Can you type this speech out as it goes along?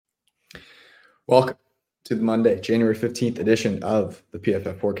Welcome to the Monday, January 15th edition of the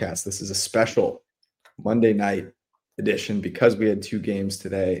PFF Forecast. This is a special Monday night edition because we had two games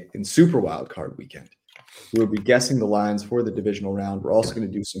today in Super Wildcard Weekend. We'll be guessing the lines for the divisional round. We're also going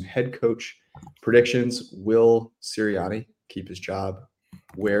to do some head coach predictions. Will Sirianni keep his job?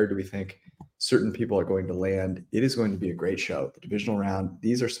 Where do we think certain people are going to land? It is going to be a great show. The divisional round,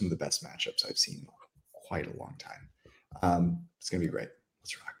 these are some of the best matchups I've seen in quite a long time. It's going to be great.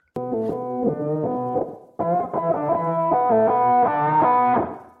 Let's rock.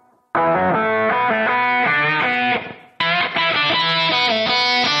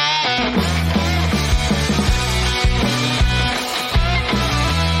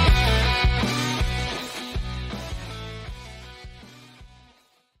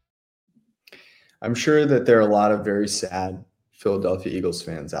 I'm sure that there are a lot of very sad Philadelphia Eagles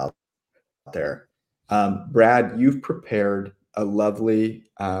fans out there. Brad, you've prepared a lovely,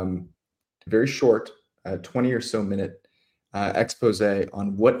 very short, 20 or so minute expose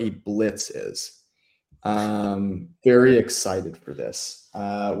on what a blitz is. Very excited for this.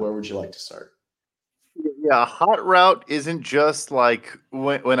 Where would you like to start? Yeah, a hot route isn't just like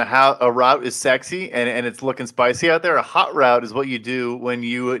when a route is sexy and it's looking spicy out there. A hot route is what you do when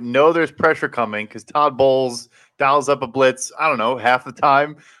you know there's pressure coming because Todd Bowles dials up a blitz, I don't know, half the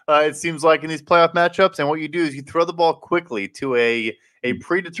time, it seems like in these playoff matchups. And what you do is you throw the ball quickly to a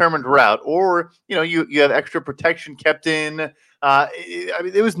predetermined route, or, you have extra protection kept in.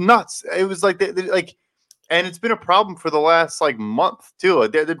 It was nuts. It was like and it's been a problem for the last month too.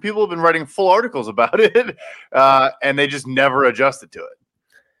 People have been writing full articles about it, and they just never adjusted to it.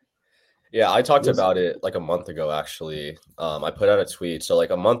 Yeah, I talked about it like a month ago, actually. I put out a tweet. So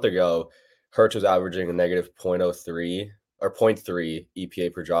a month ago, Hurts was averaging a negative 0.03 or 0.3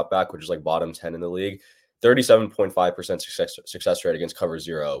 EPA per dropback, which is bottom 10 in the league. 37.5% success rate against cover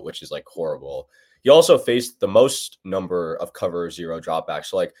zero, which is horrible. He also faced the most number of cover zero dropbacks.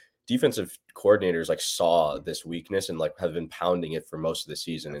 So defensive coordinators saw this weakness and have been pounding it for most of the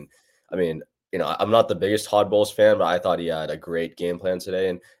season. And I mean, I'm not the biggest Todd Bowles fan, but I thought he had a great game plan today.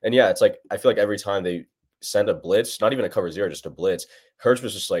 And yeah, it's I feel like every time they send a blitz, not even a cover zero, just a blitz, Hurts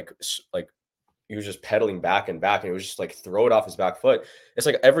was just he was just pedaling back and back, and it was just throw it off his back foot. It's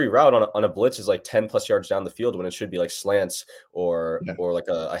every route on a blitz is 10 plus yards down the field when it should be slants or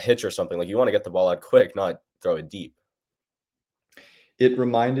a hitch or something. You want to get the ball out quick, not throw it deep. It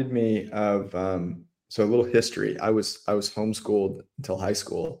reminded me of so a little history. I was homeschooled until high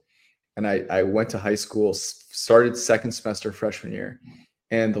school, and I went to high school, started second semester freshman year,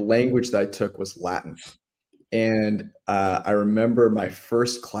 and the language that I took was Latin. And I remember my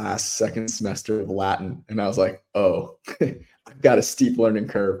first class, second semester of Latin, and I was like, oh, I've got a steep learning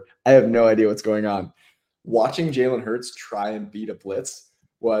curve. I have no idea what's going on. Watching Jalen Hurts try and beat a blitz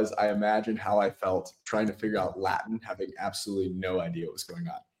was, I imagine, how I felt trying to figure out Latin, having absolutely no idea what was going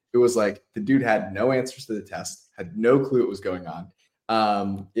on. It was the dude had no answers to the test, had no clue what was going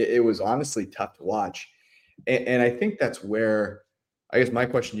on. It was honestly tough to watch. And I think that's where, I guess my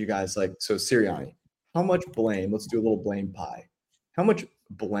question to you guys, so Sirianni, how much blame, let's do a little blame pie. How much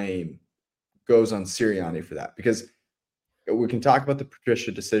blame goes on Sirianni for that? Because we can talk about the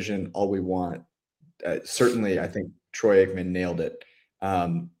Patricia decision all we want. Certainly, I think Troy Aikman nailed it.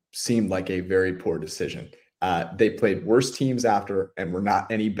 Seemed like a very poor decision. They played worse teams after and were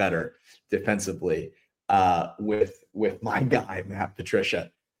not any better defensively with my guy, Matt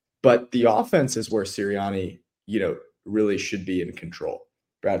Patricia. But the offense is where Sirianni, really should be in control.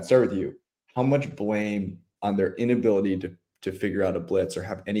 Brad, start with you. How much blame on their inability to figure out a blitz or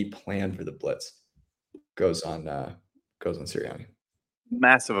have any plan for the blitz goes on Sirianni?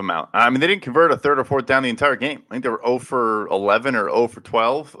 Massive amount. I mean, they didn't convert a third or fourth down the entire game. I think they were 0 for 11 or 0 for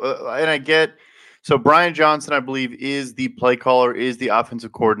 12. And I get, so Brian Johnson, I believe, is the play caller, is the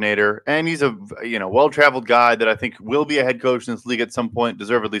offensive coordinator, and he's a well-traveled guy that I think will be a head coach in this league at some point,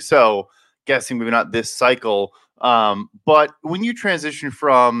 deservedly so. Guessing maybe not this cycle. But when you transition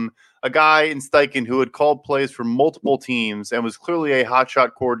from a guy in Steichen who had called plays for multiple teams and was clearly a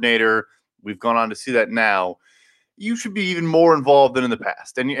hotshot coordinator, we've gone on to see that now, you should be even more involved than in the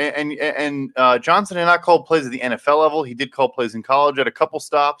past. And Johnson had not called plays at the NFL level. He did call plays in college at a couple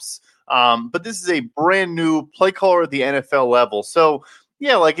stops. But this is a brand new play caller at the NFL level. So,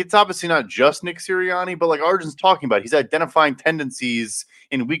 yeah, it's obviously not just Nick Sirianni, but Arjun's talking about, he's identifying tendencies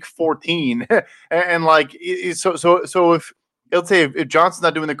in week 14. and so if, let's say if Johnson's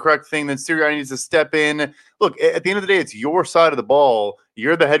not doing the correct thing, then Sirianni needs to step in. Look, at the end of the day, it's your side of the ball.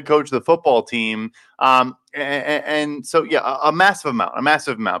 You're the head coach of the football team. And so, yeah, a massive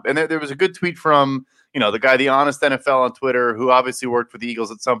amount. And there was a good tweet from, the guy, The Honest NFL on Twitter, who obviously worked for the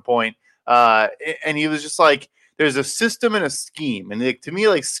Eagles at some point. And he was just like, there's a system and a scheme. And to me,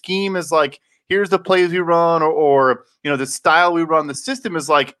 like, scheme is like, here's the plays we run, or the style we run. The system is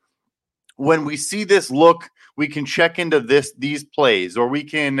like, when we see this look, we can check into these plays, or we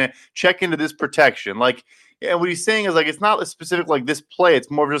can check into this protection. Like, and what he's saying is like, it's not a specific like this play. It's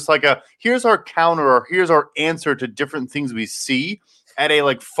more just like here's our counter, or here's our answer to different things we see at a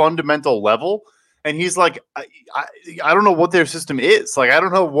like fundamental level. And he's like, I don't know what their system is. Like, I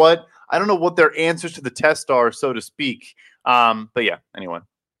don't know what their answers to the test are, so to speak. But yeah, anyway.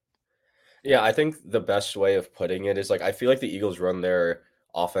 Yeah, I think the best way of putting it is like, I feel like the Eagles run their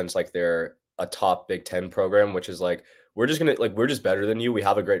offense like they're a top Big Ten program, which is like, we're just better than you. We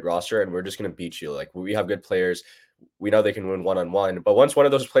have a great roster and we're just gonna beat you. Like, we have good players. We know they can win one-on-one. But once one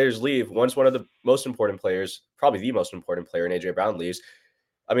of those players leave, once one of the most important players, probably the most important player in AJ Brown leaves,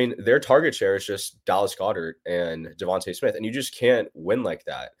 I mean, their target share is just Dallas Goedert and Devontae Smith, and you just can't win like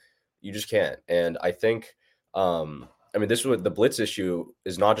that. You just can't. And I think, I mean, this was the blitz issue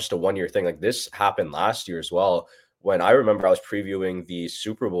is not just a one-year thing. Like, this happened last year as well. When I remember I was previewing the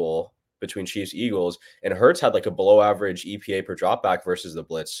Super Bowl between Chiefs Eagles, and Hurts had like a below average EPA per dropback versus the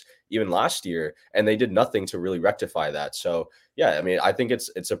blitz even last year, and they did nothing to really rectify that. So yeah, I mean, I think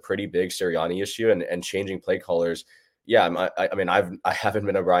it's a pretty big Sirianni issue, and changing play callers. Yeah, I mean, I haven't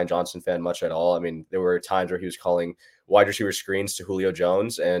been a Brian Johnson fan much at all. I mean, there were times where he was calling wide receiver screens to Julio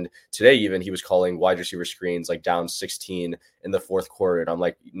Jones, and today even he was calling wide receiver screens like down 16 in the fourth quarter. And I'm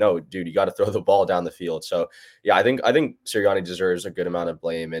like, no, dude, you got to throw the ball down the field. So yeah, I think Sirianni deserves a good amount of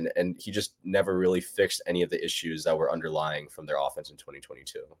blame, and he just never really fixed any of the issues that were underlying from their offense in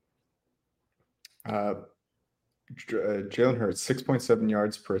 2022. Jalen Hurts, 6.7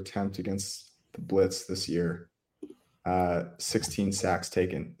 yards per attempt against the blitz this year. 16 sacks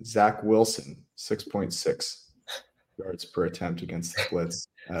taken. Zach Wilson, 6.6 yards per attempt against the blitz.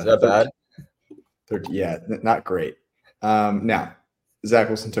 Is that 13, bad? Yeah, not great. Now, Zach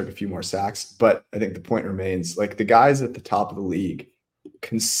Wilson took a few more sacks, but I think the point remains, like, the guys at the top of the league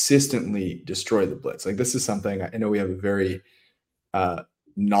consistently destroy the blitz. Like, this is something I know we have a very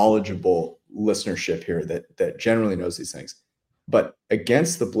knowledgeable listenership here that generally knows these things. But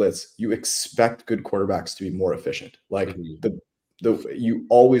against the blitz, you expect good quarterbacks to be more efficient. Like, you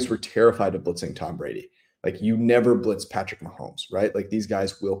always were terrified of blitzing Tom Brady. Like, you never blitz Patrick Mahomes, right? Like, these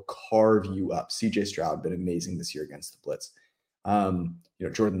guys will carve you up. CJ Stroud been amazing this year against the blitz.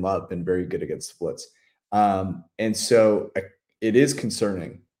 Jordan Love been very good against the blitz. And so it is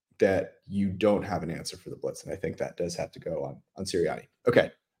concerning that you don't have an answer for the blitz. And I think that does have to go on Sirianni.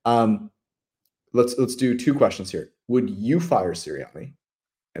 Okay. Let's do two questions here. Would you fire Sirianni?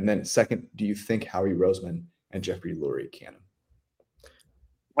 And then second, do you think Howie Roseman and Jeffrey Lurie can?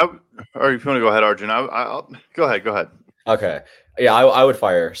 Or if you want to go ahead, Arjun, I'll go ahead. Okay. Yeah, I would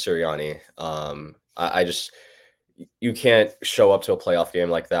fire Sirianni. I just, you can't show up to a playoff game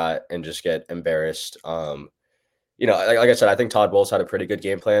like that and just get embarrassed. Like I said, I think Todd Bowles had a pretty good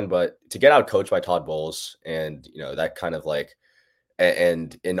game plan, but to get out coached by Todd Bowles and, that kind of like,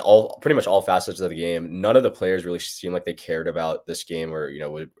 and in pretty much all facets of the game, none of the players really seemed like they cared about this game, or,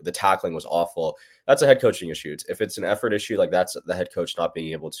 the tackling was awful. That's a head coaching issue. If it's an effort issue, like, that's the head coach not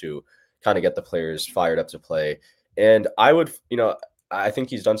being able to kind of get the players fired up to play. And I would, I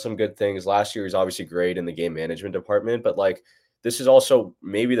think he's done some good things. Last year, he's obviously great in the game management department, but like, this is also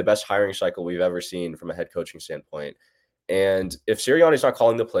maybe the best hiring cycle we've ever seen from a head coaching standpoint. And if Sirianni's not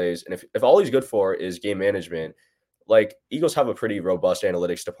calling the plays, and if all he's good for is game management, like, Eagles have a pretty robust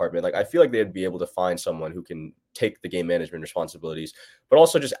analytics department. Like, I feel like they'd be able to find someone who can take the game management responsibilities, but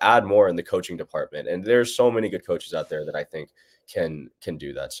also just add more in the coaching department. And there's so many good coaches out there that I think can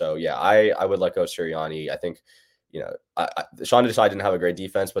do that. So yeah, I would let go of Sirianni. I think, Sean Desai didn't have a great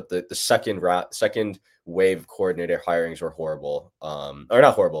defense, but the second wave coordinator hirings were horrible. Or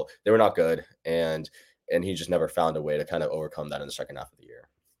not horrible. They were not good. And he just never found a way to kind of overcome that in the second half of the year.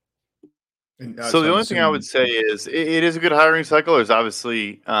 So the only thing I would say is it is a good hiring cycle. There's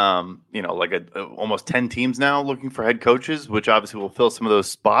obviously, like almost 10 teams now looking for head coaches, which obviously will fill some of those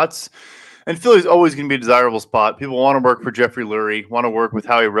spots. And Philly's always going to be a desirable spot. People want to work for Jeffrey Lurie, want to work with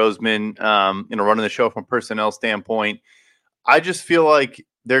Howie Roseman, running the show from a personnel standpoint. I just feel like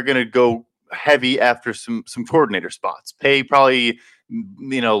they're going to go heavy after some coordinator spots. Pay probably,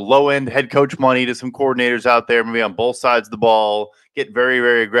 low end head coach money to some coordinators out there, maybe on both sides of the ball. Get very,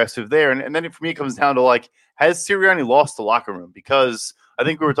 very aggressive there. And then for me, it comes down to, like, has Sirianni lost the locker room? Because I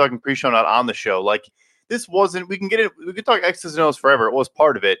think we were talking pre-show, not on the show. Like, this wasn't. We can get it. We could talk X's and O's forever. It was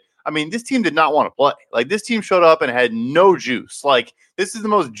part of it. I mean, this team did not want to play. Like, this team showed up and had no juice. Like, this is the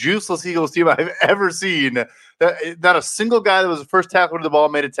most juiceless Eagles team I've ever seen. Not a single guy that was the first tackler to the ball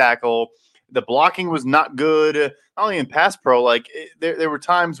made a tackle. The blocking was not good. Not only in pass pro, like there were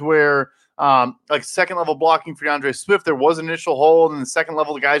times where like second level blocking for DeAndre Swift, there was an initial hold, and the second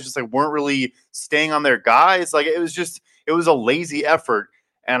level, the guys just like weren't really staying on their guys. Like, it was a lazy effort.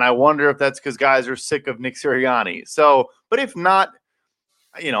 And I wonder if that's because guys are sick of Nick Sirianni. So, but if not,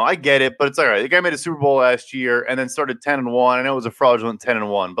 I get it, but it's all right. The guy made a Super Bowl last year and then started 10-1. I know it was a fraudulent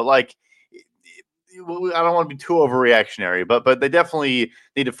 10-1, but like, I don't want to be too overreactionary, but they definitely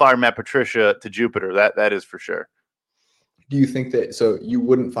need to fire Matt Patricia to Jupiter. That is for sure. Do you think that? So you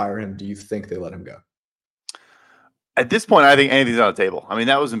wouldn't fire him? Do you think they let him go? At this point, I think anything's on the table. I mean,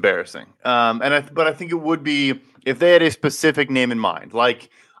 that was embarrassing. But I think it would be if they had a specific name in mind. Like,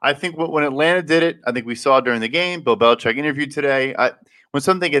 I think when Atlanta did it, I think we saw during the game. Bill Belichick interviewed today. When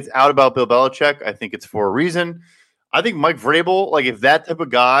something gets out about Bill Belichick, I think it's for a reason. I think Mike Vrabel, like, if that type of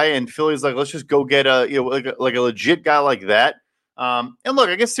guy and Philly's like, let's just go get like a legit guy like that. And look,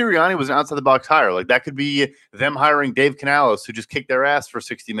 I guess Sirianni was an outside the box hire. Like, that could be them hiring Dave Canales, who just kicked their ass for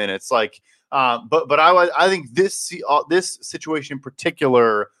 60 minutes. Like, but I think this situation in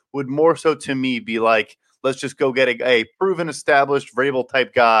particular would more so to me be like, let's just go get a proven, established Vrabel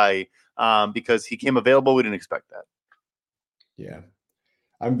type guy because he came available. We didn't expect that. Yeah.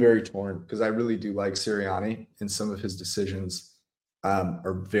 I'm very torn because I really do like Sirianni, and some of his decisions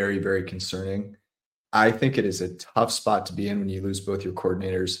are very, very concerning. I think it is a tough spot to be in when you lose both your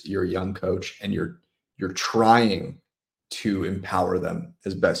coordinators, you're a young coach, and you're trying to empower them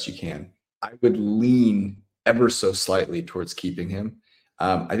as best you can. I would lean ever so slightly towards keeping him.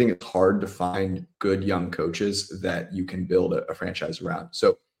 I think it's hard to find good young coaches that you can build a franchise around.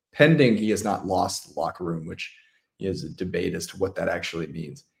 So pending he has not lost the locker room, which is a debate as to what that actually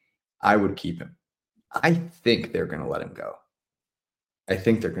means, I would keep him. I think they're going to let him go.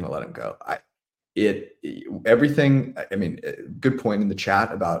 Everything. I mean, good point in the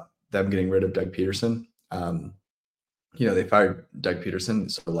chat about them getting rid of Doug Peterson. They fired Doug Peterson,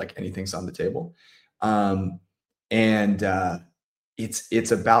 so like anything's on the table.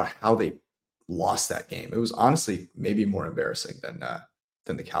 It's about how they lost that game. It was honestly maybe more embarrassing than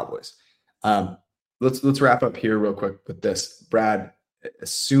the Cowboys. Let's wrap up here real quick with this. Brad,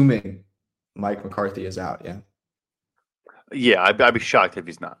 assuming Mike McCarthy is out, yeah? Yeah, I'd be shocked if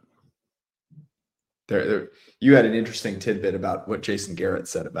he's not. You had an interesting tidbit about what Jason Garrett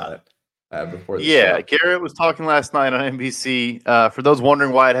said about it before the show. Garrett was talking last night on NBC. For those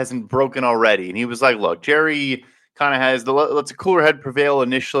wondering why it hasn't broken already, and he was like, look, Jerry kind of has let's a cooler head prevail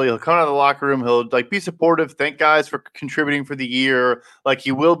initially. He'll come out of the locker room. He'll like be supportive. Thank guys for contributing for the year. Like,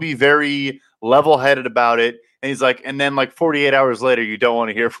 he will be very level-headed about it. And he's like, and then like 48 hours later, you don't want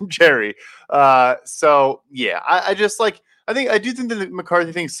to hear from Jerry. So yeah, I just like, I do think that the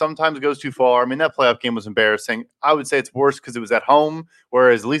McCarthy thing sometimes goes too far. I mean, that playoff game was embarrassing. I would say it's worse because it was at home,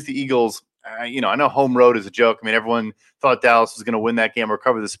 whereas at least the Eagles, I know home road is a joke. I mean, everyone thought Dallas was going to win that game or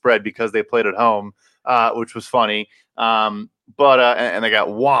cover the spread because they played at home, which was funny. And they got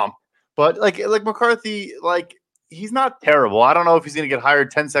whomped. But like McCarthy, like, he's not terrible. I don't know if he's going to get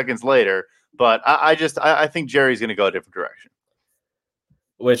hired 10 seconds later, but I think Jerry's going to go a different direction.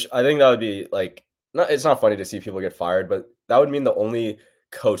 Which I think that would be like, it's not funny to see people get fired, but that would mean the only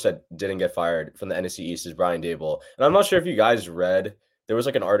coach that didn't get fired from the NFC East is Brian Daboll. And I'm not sure if you guys read, there was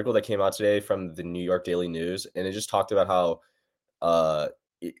like an article that came out today from the New York Daily News, and it just talked about how,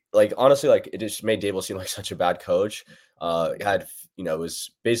 honestly, like, it just made Daboll seem like such a bad coach.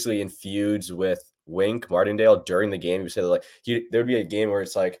 Was basically in feuds with Wink Martindale during the game. He would say like there'd be a game where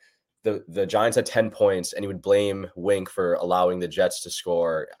it's like the Giants had 10 points and he would blame Wink for allowing the Jets to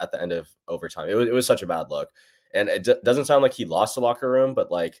score at the end of overtime. It was such a bad look. And it doesn't sound like he lost the locker room, but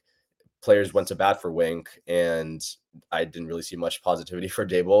like, players went to bat for Wink, and I didn't really see much positivity for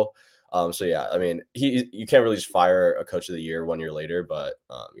Daboll. So yeah, I mean, you can't really just fire a coach of the year 1 year later, but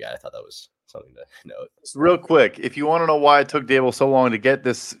I thought that was something to note. Real quick, if you want to know why it took Daboll so long to get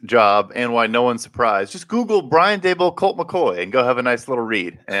this job and why no one's surprised, just Google Brian Daboll, Colt McCoy, and go have a nice little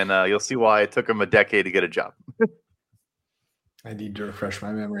read, and you'll see why it took him a decade to get a job. I need to refresh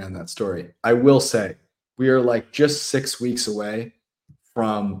my memory on that story. I will say we are like just 6 weeks away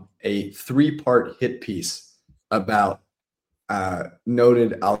from a 3-part hit piece about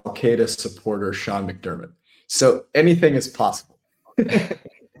noted Al-Qaeda supporter Sean McDermott. So anything is possible.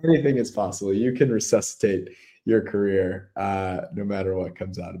 Anything is possible. You can resuscitate your career no matter what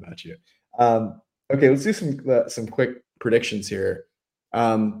comes out about you. Okay, let's do some quick predictions here.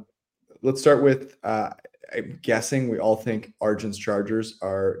 let's start with. I'm guessing we all think Arjun's Chargers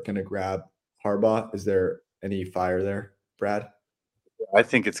are going to grab Harbaugh. Is there any fire there, Brad? I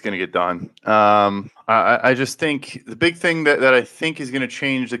think it's going to get done. I just think the big thing that I think is going to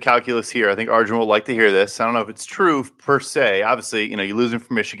change the calculus here. I think Arjun will like to hear this. I don't know if it's true per se. Obviously, you lose him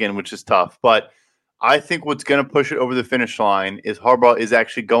from Michigan, which is tough. But I think what's going to push it over the finish line is Harbaugh is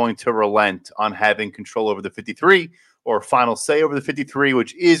actually going to relent on having control over the 53 or final say over the 53,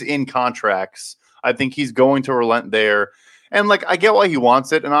 which is in contracts. I think he's going to relent there. And I get why he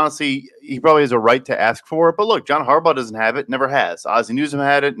wants it, and honestly, he probably has a right to ask for it. But look, John Harbaugh doesn't have it, never has. Ozzie Newsome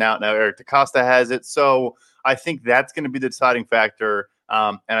had it. Now Eric DeCosta has it. So I think that's going to be the deciding factor,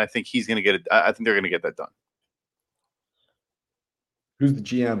 and I think he's going to get it. I think they're going to get that done. Who's the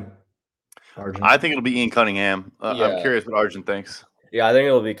GM? Arjun? I think it'll be Ian Cunningham. I'm curious what Arjun thinks. Yeah, I think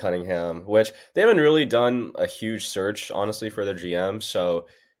it'll be Cunningham, which they haven't really done a huge search, honestly, for their GM. So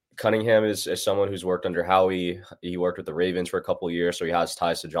Cunningham is someone who's worked under Howie. He worked with the Ravens for a couple of years, so he has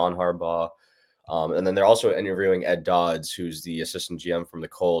ties to John Harbaugh. And then they're also interviewing Ed Dodds, who's the assistant GM from the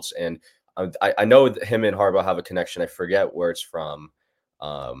Colts. And I know that him and Harbaugh have a connection. I forget where it's from.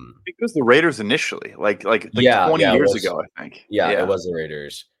 It was the Raiders initially, like 20 years ago, I think. Yeah, it was the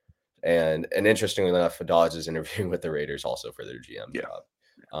Raiders. And interestingly enough, Dodds is interviewing with the Raiders also for their GM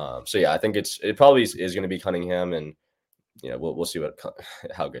job. So I think it probably is going to be Cunningham, and we'll see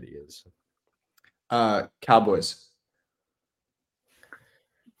how good he is. Cowboys.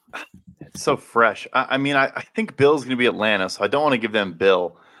 It's so fresh. I think Bill's going to be Atlanta, so I don't want to give them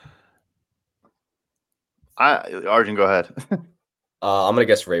Bill. Arjun, go ahead. I'm going to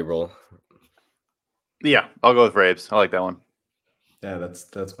guess Vrabel. Yeah, I'll go with Vrabes. I like that one. Yeah,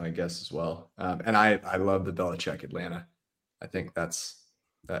 that's my guess as well. And I love the Belichick Atlanta. I think that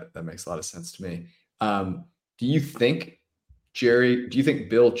makes a lot of sense to me. Do you think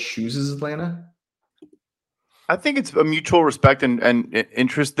Bill chooses Atlanta? I think it's a mutual respect and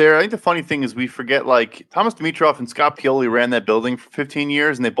interest there. I think the funny thing is we forget Thomas Dimitroff and Scott Pioli ran that building for 15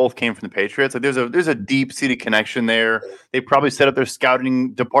 years, and they both came from the Patriots. There's a deep-seated connection there. They probably set up their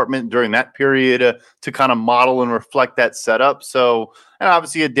scouting department during that period to kind of model and reflect that setup. So, and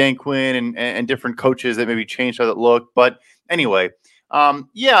obviously a Dan Quinn and different coaches that maybe changed how that looked. But anyway,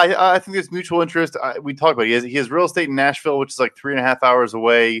 I think there's mutual interest. We talked about it. He has real estate in Nashville, which is 3.5 hours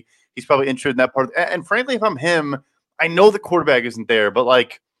away. He's probably interested in that part. And frankly, if I'm him, I know the quarterback isn't there, but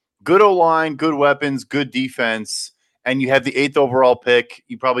good O-line, good weapons, good defense, and you have the 8th overall pick.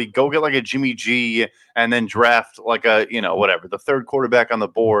 You probably go get a Jimmy G and then draft the third quarterback on the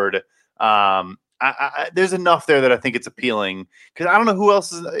board. There's enough there that I think it's appealing because I don't know who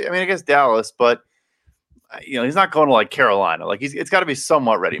else is. I guess Dallas, but he's not going to Carolina. It's got to be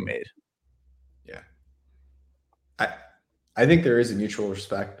somewhat ready-made. Yeah. I think there is a mutual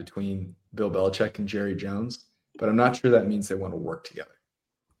respect between Bill Belichick and Jerry Jones, but I'm not sure that means they want to work together.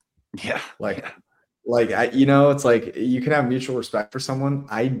 Yeah. It's you can have mutual respect for someone.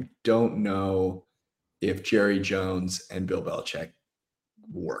 I don't know if Jerry Jones and Bill Belichick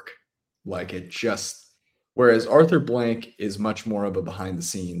work. Whereas Arthur Blank is much more of a behind the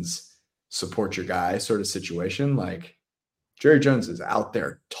scenes support your guy sort of situation. Jerry Jones is out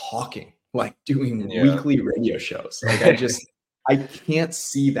there talking, doing weekly radio shows. I can't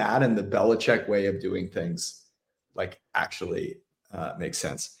see that, and the Belichick way of doing things actually makes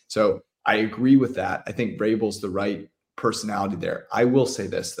sense. So I agree with that. I think Vrabel's the right personality there. I will say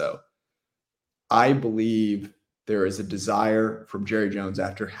this though. I believe there is a desire from Jerry Jones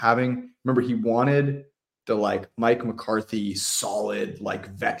after remember he wanted the Mike McCarthy solid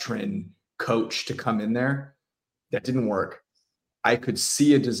veteran coach to come in there. That didn't work. I could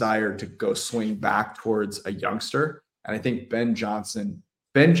see a desire to go swing back towards a youngster. And I think Ben Johnson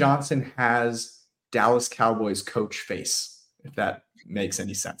has Dallas Cowboys coach face, if that makes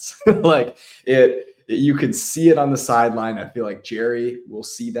any sense. You can see it on the sideline. I feel like Jerry will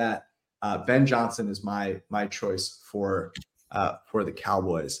see that. Ben Johnson is my choice for the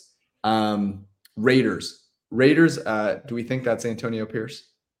Cowboys. Raiders. Do we think that's Antonio Pierce?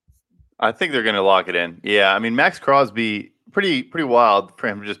 I think they're going to lock it in. Yeah, Max Crosby, pretty wild for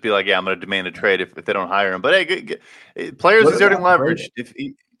him to just be I'm going to demand a trade if they don't hire him. But hey, players exerting leverage.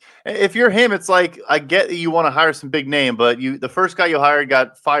 If you're him, it's I get that you want to hire some big name, but the first guy you hired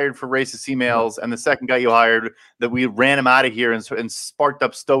got fired for racist emails, and the second guy you hired that we ran him out of here and sparked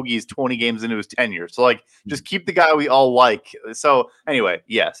up stogies 20 games into his tenure. So just keep the guy we all like. So anyway,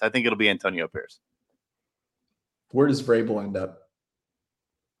 yes, I think it'll be Antonio Pierce. Where does Vrabel end up?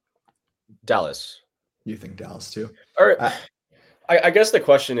 Dallas. You think Dallas too? Or I guess the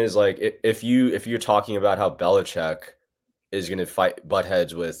question is if you're talking about how Belichick is going to butt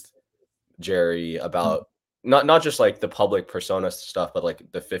heads with Jerry about not just like the public persona stuff, but like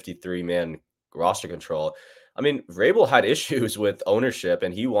the 53-man roster control. I mean, Vrabel had issues with ownership,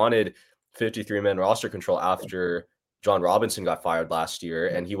 and he wanted 53-man roster control after John Robinson got fired last year,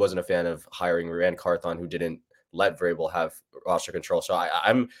 and he wasn't a fan of hiring Rand Carthon, who didn't let Vrabel have roster control. So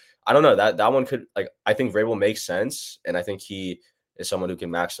I don't know, that one could, like, I think Vrabel makes sense, and I think he is someone who can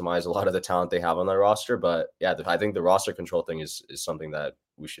maximize a lot of the talent they have on their roster. But yeah, I think the roster control thing is something that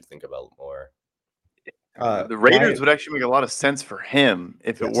we should think about more. The Raiders would actually make a lot of sense for him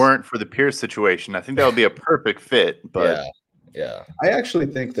if it weren't for the Pierce situation. I think that would be a perfect fit. But yeah, I actually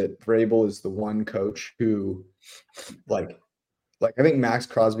think that Vrabel is the one coach who, like I think Max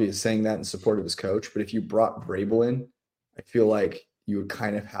Crosby is saying that in support of his coach. But if you brought Vrabel in, I feel like you would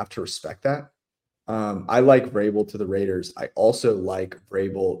kind of have to respect that. I like Vrabel to the Raiders. I also like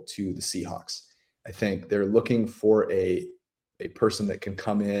Vrabel to the Seahawks. I think they're looking for a person that can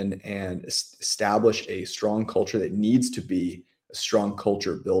come in and establish a strong culture that needs to be a strong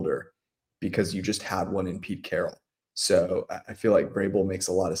culture builder, because you just had one in Pete Carroll. So I feel like Vrabel makes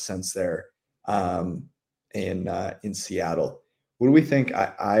a lot of sense there in Seattle. What do we think?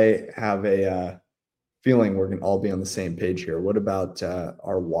 I have a feeling we're going to all be on the same page here. What about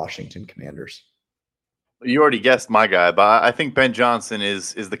our Washington Commanders? You already guessed my guy, but I think Ben Johnson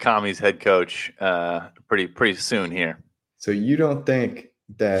is the Commies head coach pretty soon here. So you don't think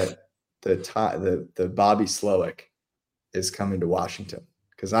that the Bobby Slowick is coming to Washington?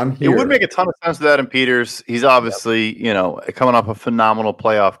 Because I'm here. It would make a ton of sense with Adam Peters. He's obviously, coming off a phenomenal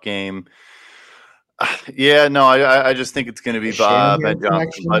playoff game. Yeah, no, I just think it's going to be Ben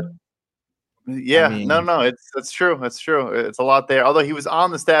Johnson. But yeah, I mean, no, that's true. That's true. It's a lot there. Although he was on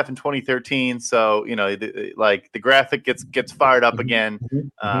the staff in 2013, so the graphic gets fired up again.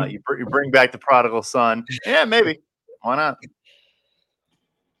 You bring back the prodigal son. Yeah, maybe. Why not?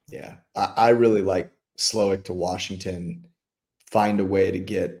 Yeah, I really like Slowick to Washington. Find a way to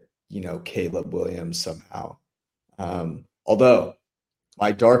get Caleb Williams somehow. Although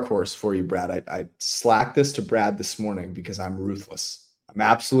my dark horse for you, Brad, I slacked this to Brad this morning because I'm ruthless. I'm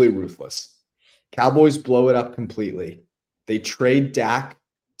absolutely ruthless. Cowboys blow it up completely. They trade Dak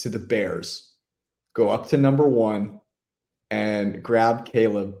to the Bears, go up to number 1, and grab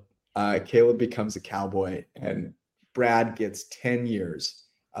Caleb. Caleb becomes a Cowboy, and Brad gets 10 years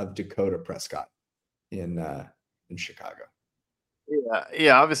of Dakota Prescott in Chicago.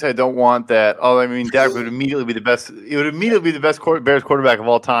 Yeah. Obviously, I don't want that. Oh, I mean, Dak would immediately be the best. It would immediately be the best Bears quarterback of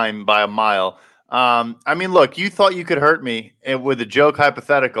all time by a mile. I mean, look, you thought you could hurt me with a joke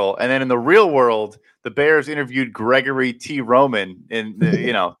hypothetical, and then in the real world, the Bears interviewed Gregory T. Roman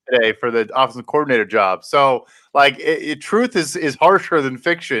today for the offensive coordinator job. So, truth is harsher than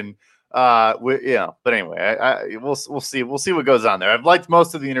fiction. But anyway, we'll see. We'll see what goes on there. I've liked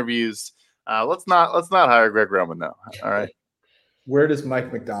most of the interviews. Let's not hire Greg Roman though. All right. Where does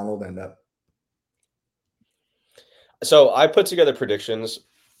Mike McDonald end up? So I put together predictions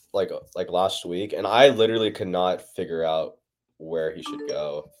like last week, and I literally could not figure out where he should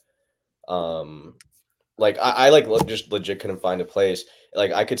go. I just legit couldn't find a place.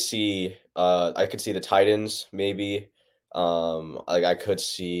 Like I could see the Titans maybe. I could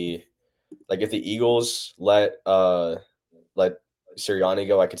see, like, if the Eagles let Sirianni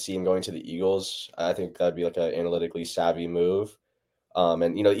go, I could see him going to the Eagles. I think that'd be like an analytically savvy move.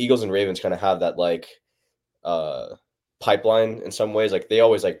 And Eagles and Ravens kind of have that pipeline in some ways. Like they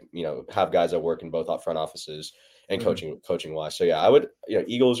always have guys that work in both front offices and coaching wise. So yeah, I would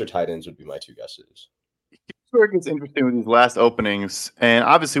Eagles or Titans would be my two guesses. Where it gets interesting with these last openings, and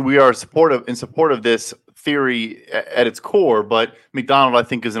obviously we are in support of this theory at its core. But McDonald, I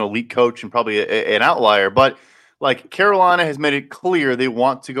think, is an elite coach and probably an outlier. But Carolina has made it clear they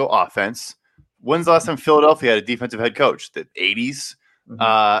want to go offense. When's the last time Philadelphia had a defensive head coach? The 80s.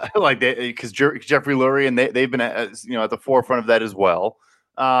 Because Jeffrey Lurie, and they've been at the forefront of that as well.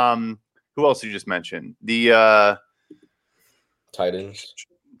 Who else did you just mention? The Titans.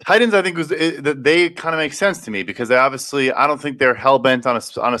 Titans, I think, they kind of make sense to me because they obviously, I don't think they're hell bent on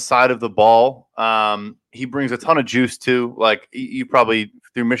a side of the ball. He brings a ton of juice too. Like you probably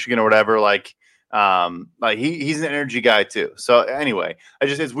through Michigan or whatever. He's an energy guy too. So anyway,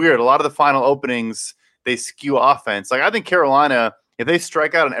 it's weird. A lot of the final openings they skew offense. I think Carolina, if they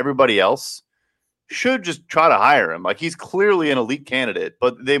strike out on everybody else, should just try to hire him. He's clearly an elite candidate,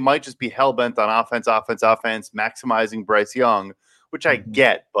 but they might just be hell bent on offense, maximizing Bryce Young, which I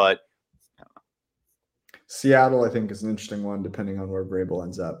get, but Seattle, I think, is an interesting one, depending on where Vrabel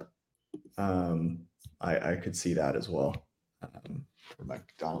ends up. I could see that as well for Mike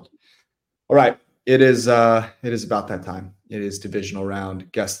McDonald. All right, it is about that time. It is divisional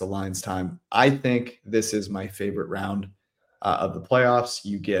round. Guess the lines time. I think this is my favorite round of the playoffs.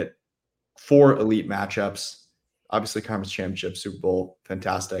 You get 4 elite matchups. Obviously, conference championship, Super Bowl,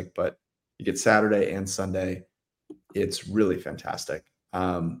 fantastic. But you get Saturday and Sunday. It's really fantastic.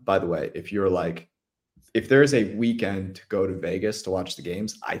 By the way, if there's a weekend to go to Vegas to watch the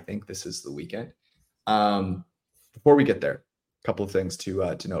games, I think this is the weekend. Before we get there, a couple of things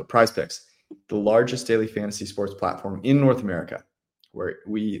to note. Prize Picks, the largest daily fantasy sports platform in North America, where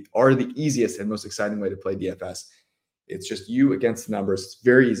we are the easiest and most exciting way to play DFS. It's just you against the numbers. It's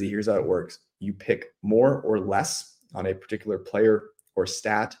very easy. Here's how it works. You pick more or less on a particular player or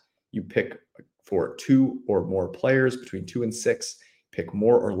stat. You pick for 2 or more players between 2 and 6, pick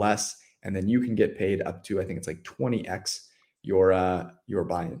more or less, and then you can get paid up to, I think it's like 20x your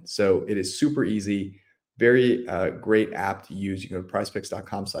buy-in. So it is super easy. Very great app to use. You can go to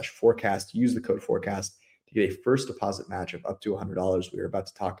prizepicks.com/forecast, use the code forecast to get a first deposit match of up to $100. We are about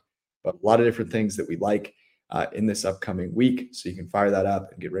to talk about a lot of different things that we like in this upcoming week. So you can fire that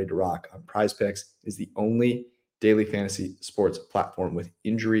up and get ready to rock on Prize Picks. It is the only daily fantasy sports platform with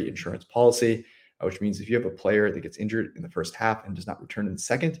injury insurance policy, which means if you have a player that gets injured in the first half and does not return in the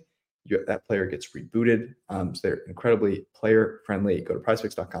second, that player gets rebooted. So they're incredibly player friendly. Go to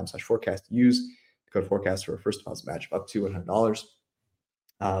prizepicks.com/forecast. Use code forecast for a first deposit match of up to $100.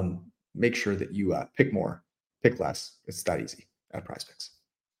 Make sure that you pick more, pick less. It's that easy at Prize Picks.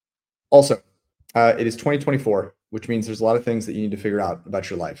 Also, it is 2024, which means there's a lot of things that you need to figure out about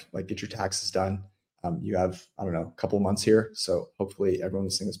your life, like get your taxes done. You have, I don't know, a couple months here. So hopefully everyone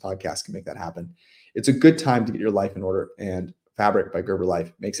listening to this podcast can make that happen. It's a good time to get your life in order, and Fabric by Gerber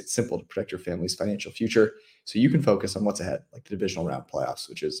Life makes it simple to protect your family's financial future so you can focus on what's ahead, like the divisional round playoffs,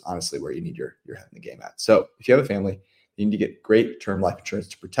 which is honestly where you need your head in the game at. So if you have a family, you need to get great term life insurance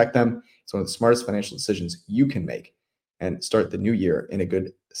to protect them. It's one of the smartest financial decisions you can make and start the new year in a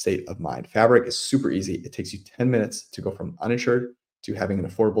good state of mind. Fabric is super easy. It takes you 10 minutes to go from uninsured to having an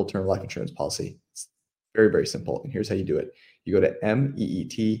affordable term life insurance policy. It's very, very simple. And here's how you do it. You go to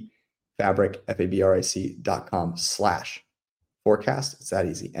meetfabric.com/forecast. It's that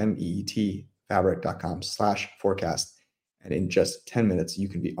easy. meetfabric.com/forecast. And in just 10 minutes, you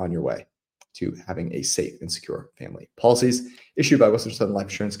can be on your way to having a safe and secure family. Policies issued by Western Southern Life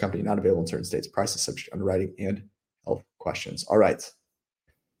Insurance Company, not available in certain states. Prices subject to underwriting and health questions. All right.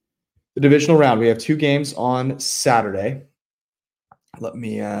 The divisional round. We have 2 games on Saturday. Let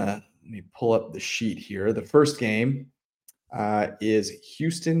me pull up the sheet here. The first game is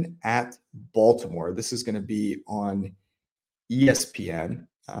Houston at Baltimore. This is going to be on ESPN.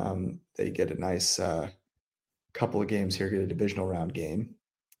 They get a nice couple of games here, get a divisional round game.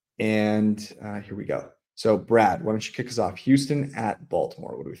 And here we go. So, Brad, why don't you kick us off? Houston at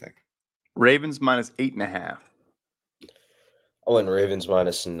Baltimore. What do we think? Ravens -8.5. I went Ravens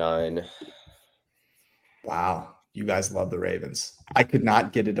 -9. Wow. You guys love the Ravens. I could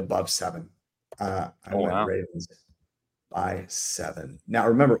not get it above 7. I went Ravens by 7. Now,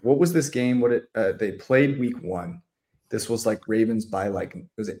 remember, what was this game? They played week 1. This was like Ravens by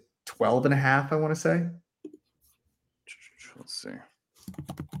was it 12.5, I want to say? Let's see.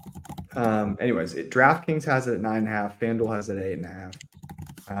 Anyways, DraftKings has it at 9.5. FanDuel has it at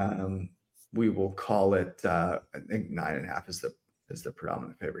 8.5. We will call it, I think 9.5 is the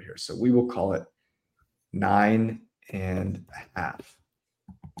predominant favorite here. So we will call it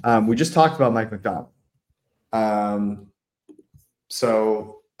 9.5. We just talked about Mike McDonald.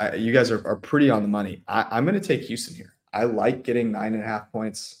 So you guys are pretty on the money. I'm going to take Houston here. I like getting 9.5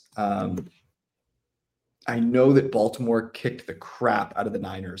 points. I know that Baltimore kicked the crap out of the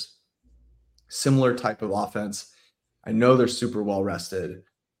Niners. Similar type of offense. I know they're super well rested.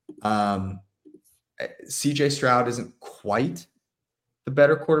 CJ Stroud isn't quite the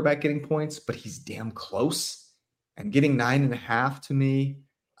better quarterback getting points, but he's damn close. And getting 9.5 to me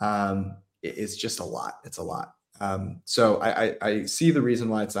is just a lot. It's a lot. So I see the reason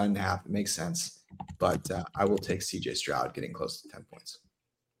why it's 9.5. It makes sense. But I will take CJ Stroud getting close to 10 points.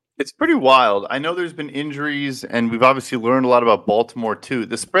 It's pretty wild. I know there's been injuries, and we've obviously learned a lot about Baltimore too.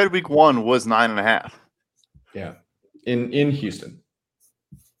 The spread week 1 was 9.5. Yeah, in Houston.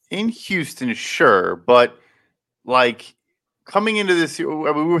 In Houston, sure, but coming into this,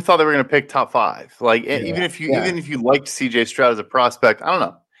 we thought they were going to pick top 5. Even if you liked CJ Stroud as a prospect, I don't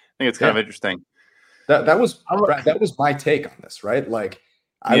know. I think it's kind of interesting. That was my take on this, right?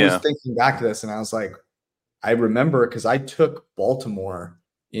 I was thinking back to this, and I was like, I remember because I took Baltimore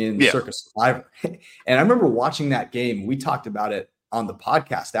in Circus Survivor. And I remember watching that game. We talked about it on the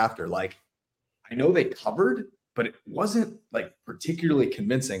podcast after. I know they covered, but it wasn't particularly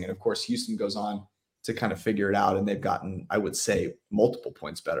convincing. And of course, Houston goes on to kind of figure it out, and they've gotten, I would say, multiple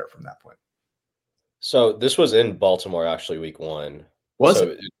points better from that point. So this was in Baltimore, actually, week 1. Was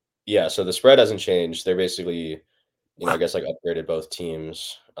it? Yeah, so the spread hasn't changed. They're basically, I guess, like, upgraded both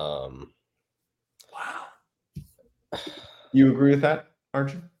teams. Wow. You agree with that,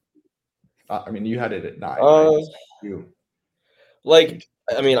 Archie? I mean, you had it at 9. Right?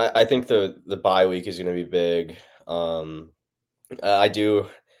 I think the bye week is going to be big. I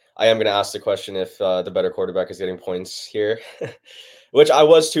am going to ask the question if the better quarterback is getting points here, which I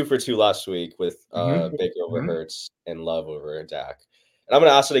was 2 for 2 last week with Baker over Hurts and Love over Dak. And I'm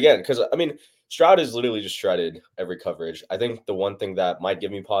going to ask it again because, I mean, Stroud is literally just shredded every coverage. I think the one thing that might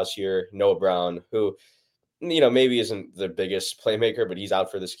give me pause here, Noah Brown, who, maybe isn't the biggest playmaker, but he's out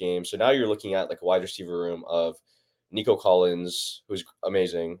for this game. So now you're looking at like a wide receiver room of Nico Collins, who's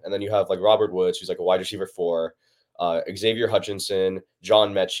amazing. And then you have like Robert Woods, who's like a wide receiver 4, Xavier Hutchinson,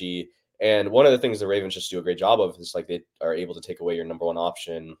 John Mechie. And one of the things the Ravens just do a great job of is like they are able to take away your number 1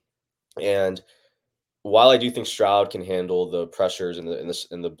 option. And while I do think Stroud can handle the pressures and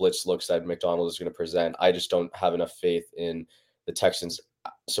the blitz looks that McDonald is going to present, I just don't have enough faith in the Texans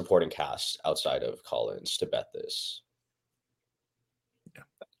supporting cast outside of Collins to bet this.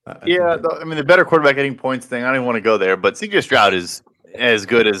 The better quarterback getting points thing, I don't even want to go there, but CJ Stroud is as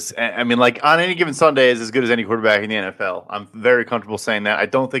good as, like on any given Sunday is as good as any quarterback in the NFL. I'm very comfortable saying that. I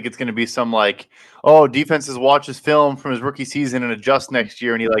don't think it's going to be some defenses watch his film from his rookie season and adjust next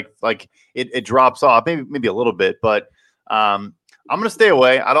year and he it drops off, maybe a little bit, but I'm going to stay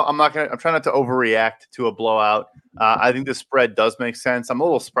away. I'm trying not to overreact to a blowout. I think the spread does make sense. I'm a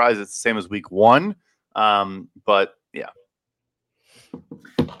little surprised it's the same as week 1. But yeah.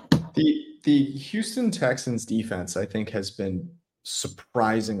 The Houston Texans defense, I think, has been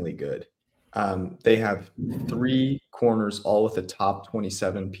surprisingly good. They have 3 corners, all with a top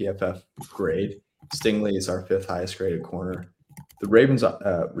 27 PFF grade. Stingley is our 5th highest graded corner. The Ravens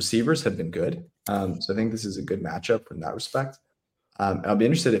receivers have been good. So I think this is a good matchup from that respect. I'll be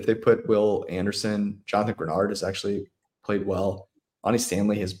interested if they put Will Anderson. Jonathan Grenard has actually played well. Lonnie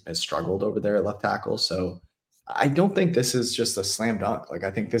Stanley has struggled over there at left tackle. So I don't think this is just a slam dunk. Like, I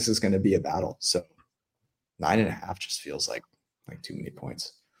think this is going to be a battle. So 9.5 just feels like too many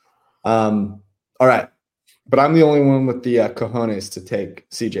points. All right. But I'm the only one with the cojones to take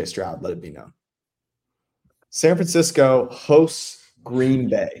CJ Stroud, let it be known. San Francisco hosts Green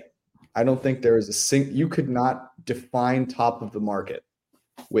Bay. I don't think there is you could not define top of the market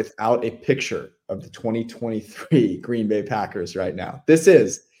without a picture of the 2023 Green Bay Packers right now. This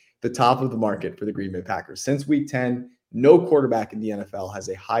is the top of the market for the Green Bay Packers. Since week 10, no quarterback in the NFL has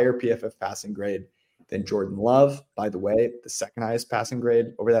a higher PFF passing grade than Jordan Love. By the way, the second highest passing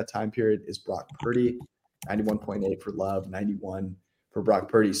grade over that time period is Brock Purdy, 91.8 for Love, 91 for Brock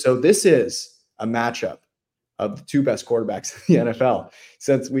Purdy. So this is a matchup of the 2 best quarterbacks in the NFL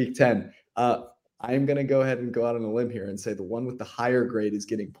since week 10. I'm going to go ahead and go out on a limb here and say the one with the higher grade is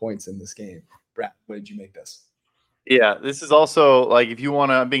getting points in this game. Brad, what did you make this? Yeah, this is also like if you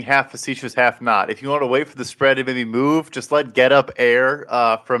want to, being half facetious, half not. If you want to wait for the spread to maybe move, just let Get Up air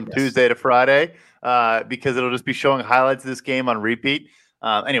from Tuesday to Friday because it'll just be showing highlights of this game on repeat.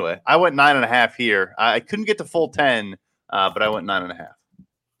 Anyway, I went 9.5 here. I couldn't get to full 10, but I went 9.5.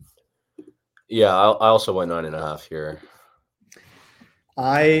 Yeah, I also went 9.5 here.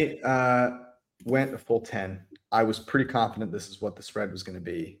 I went a full 10. I was pretty confident this is what the spread was going to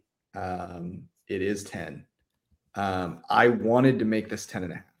be. It is 10. I wanted to make this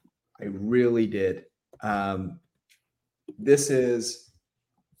 10.5. I really did. This is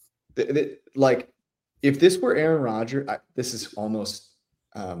like, if this were Aaron Rodgers, this is almost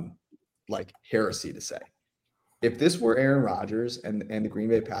like heresy to say. If this were Aaron Rodgers and the Green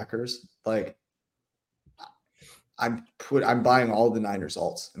Bay Packers, like I'm buying all the Niners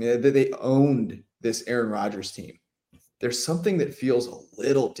alts. I mean, they owned this Aaron Rodgers team. There's something that feels a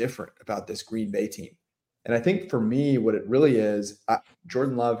little different about this Green Bay team. And I think for me, what it really is,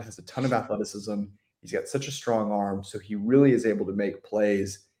 Jordan Love has a ton of athleticism. He's got such a strong arm. So he really is able to make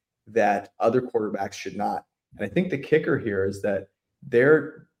plays that other quarterbacks should not. And I think the kicker here is that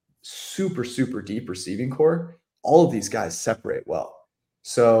they're super, super deep receiving core. All of these guys separate well.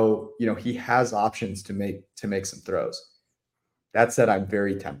 So, he has options to make some throws. That said, I'm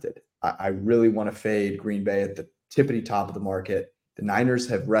very tempted. I really want to fade Green Bay at the tippity top of the market. The Niners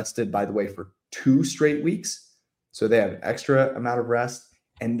have rested, by the way, for 2 straight weeks. So they have an extra amount of rest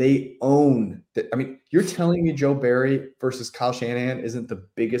and they own that. I mean, you're telling me Joe Barry versus Kyle Shanahan isn't the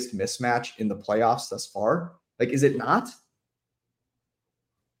biggest mismatch in the playoffs thus far? Like, is it not?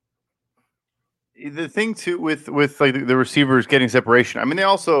 The thing too with like the receivers getting separation. I mean, they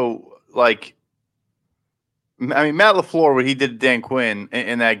also I mean, Matt LaFleur, what he did to Dan Quinn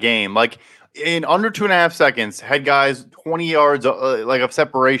in that game, like in under 2.5 seconds, had guys 20 yards like of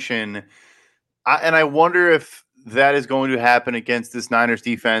separation. And I wonder if that is going to happen against this Niners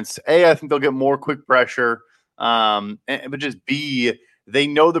defense. I think they'll get more quick pressure. But just B, they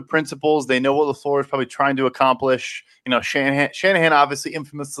know the principles. They know what LaFleur is probably trying to accomplish. Shanahan obviously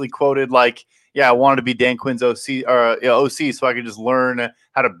infamously quoted like, "Yeah, I wanted to be Dan Quinn's OC so I could just learn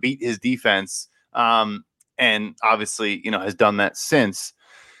how to beat his defense." And obviously, has done that since.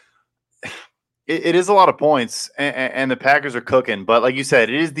 It is a lot of points, and the Packers are cooking. But like you said,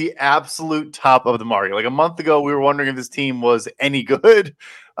 it is the absolute top of the market. Like a month ago, we were wondering if this team was any good,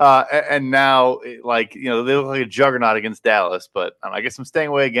 and now, they look like a juggernaut against Dallas. But I guess I'm staying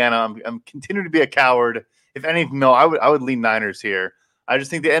away again. I'm continuing to be a coward. If anything, no, I would lean Niners here. I just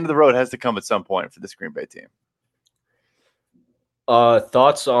think the end of the road has to come at some point for this Green Bay team.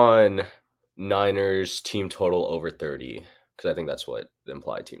 Thoughts on Niners team total over 30? Because I think that's what the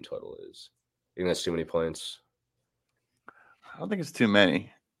implied team total is. You think that's too many points? I don't think it's too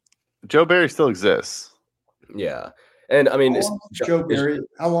many. Joe Barry still exists. Yeah. And I mean,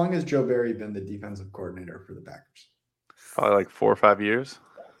 how long has Joe Barry been the defensive coordinator for the Packers? Probably like 4 or 5 years.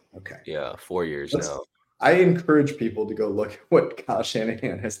 Okay. Yeah, 4 years now. I encourage people to go look at what Kyle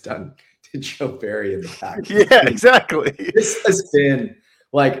Shanahan has done to Joe Barry in the Packers. Yeah, exactly. This has been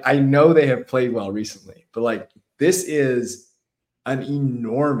I know they have played well recently, but this is an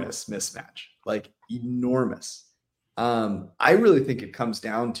enormous mismatch. Enormous. I really think it comes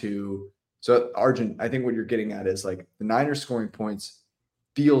down to, so Arjun, I think what you're getting at is the Niners scoring points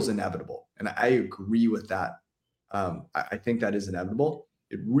feels inevitable. And I agree with that. I think that is inevitable.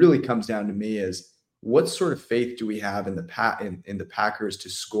 It really comes down to me is what sort of faith do we have in the Packers to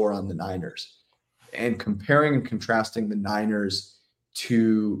score on the Niners? And comparing and contrasting the Niners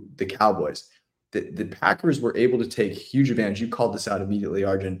to the Cowboys. The Packers were able to take huge advantage. You called this out immediately,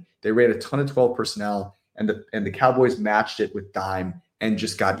 Arjun. They ran a ton of 12 personnel, and the Cowboys matched it with dime and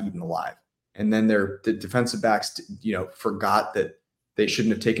just got eaten alive. And then the defensive backs, forgot that they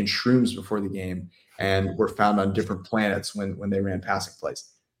shouldn't have taken shrooms before the game and were found on different planets when they ran passing plays.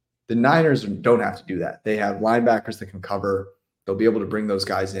 The Niners don't have to do that. They have linebackers that can cover. They'll be able to bring those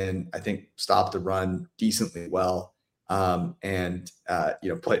guys in, I think, stop the run decently well.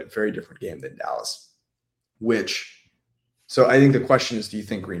 Play a very different game than Dallas, so I think the question is, do you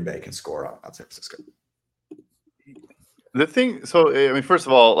think Green Bay can score on San Francisco? The thing, first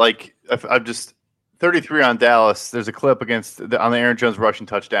of all, I'm just 33 on Dallas. There's a clip on the Aaron Jones rushing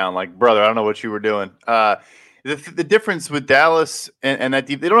touchdown. Brother, I don't know what you were doing. The difference with Dallas and that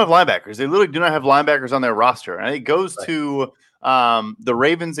deep, they don't have linebackers. They literally do not have linebackers on their roster. And it goes to the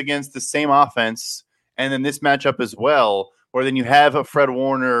Ravens against the same offense. And then this matchup as well, where then you have a Fred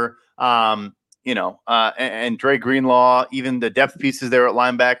Warner, and Dre Greenlaw, even the depth pieces there at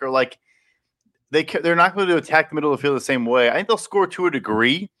linebacker. They're not going to attack the middle of the field the same way. I think they'll score to a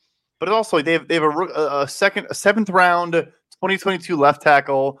degree, but also they have a seventh round 2022 left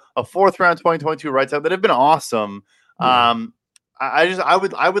tackle, a fourth round 2022 right tackle that have been awesome. Yeah.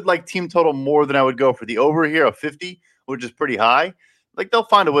 I would like team total more than I would go for the over here of 50, which is pretty high. They'll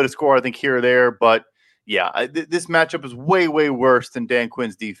find a way to score, I think, here or there, but. Yeah, this matchup is way, way worse than Dan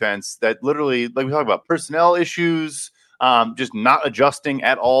Quinn's defense that literally, we talk about personnel issues, just not adjusting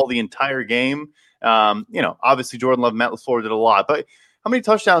at all the entire game. Obviously Jordan Love, Matt LaFleur did a lot, but how many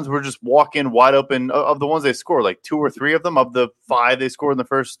touchdowns were just walk in wide open of the ones they scored? 2 or 3 of them of the 5 they scored in the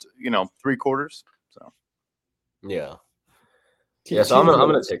first, 3 quarters. So, yeah. Yeah, so I'm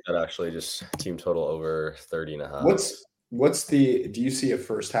gonna take that actually, just team total over 30.5. Do you see a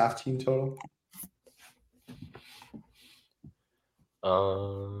first half team total?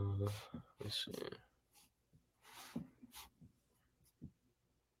 Let's see.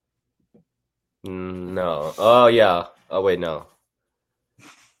 No. Oh yeah. Oh wait, no.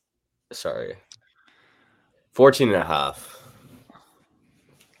 Sorry. 14.5.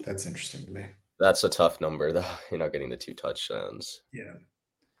 That's interesting to me. That's a tough number though. You're not getting the 2 touchdowns. Yeah.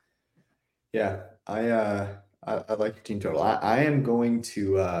 Yeah. I like your team total. I am going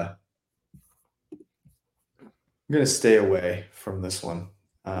to I'm going to stay away from this one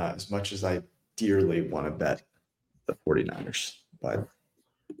as much as I dearly want to bet the 49ers, but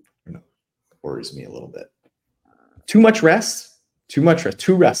it worries me a little bit. Too much rest. Too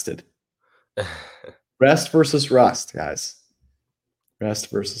rested. Rest versus rust, guys. Rest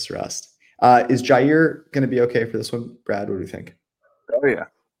versus rust. Is Jair going to be okay for this one? Brad, what do you think? Oh, yeah.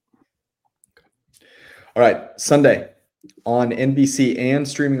 All right. Sunday on NBC and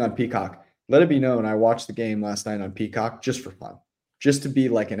streaming on Peacock. Let it be known, I watched the game last night on Peacock just for fun, just to be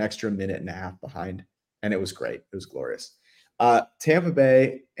an extra minute and a half behind. and it was great. It was glorious. Tampa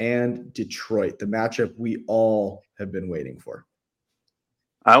Bay and Detroit, the matchup we all have been waiting for.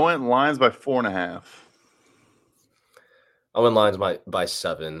 I went Lions by 4.5. I went Lions by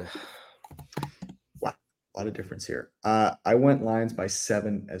 7. Wow, a lot of difference here. I went Lions by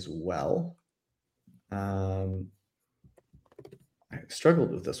 7 as well. I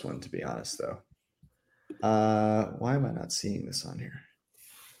struggled with this one, to be honest, though. Why am I not seeing this on here?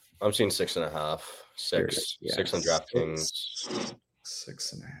 I'm seeing 6.5. 6. Yeah, 6 on DraftKings.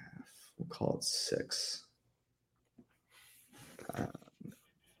 6.5. We'll call it 6.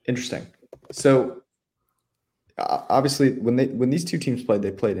 Interesting. So obviously, when these two teams played,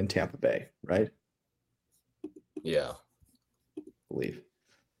 they played in Tampa Bay, right? Yeah, I believe.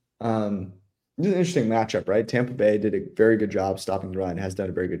 This is an interesting matchup, right? Tampa Bay did a very good job stopping the run, has done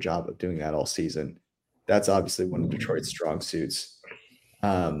a very good job of doing that all season. That's obviously one of Detroit's strong suits.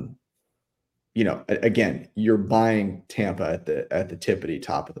 Again, you're buying Tampa at the tippity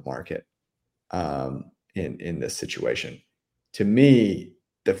top of the market in this situation. To me,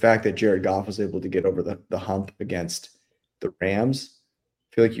 the fact that Jared Goff was able to get over the hump against the Rams,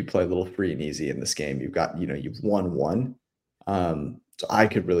 I feel like you play a little free and easy in this game. You've won one. So I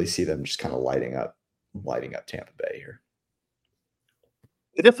could really see them just kind of lighting up Tampa Bay here.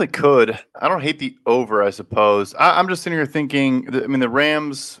 They definitely could. I don't hate the over, I suppose. I'm just sitting here thinking, the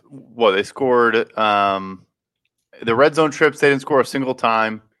Rams, they scored the red zone trips. They didn't score a single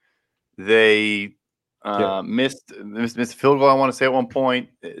time. They missed a field goal, I want to say, at one point.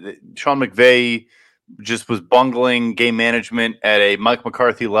 Sean McVay just was bungling game management at a Mike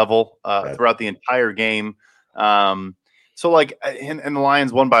McCarthy level throughout the entire game. And the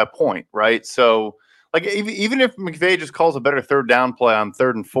Lions won by a point, right? So, even if McVay just calls a better third down play on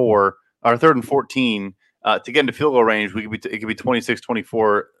 3rd and 4 or 3rd and 14 to get into field goal range, it could be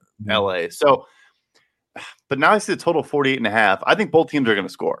 26-24 LA. So, but now I see the total 48.5. I think both teams are going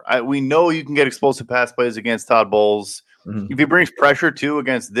to score. We know you can get explosive pass plays against Todd Bowles. If he brings pressure too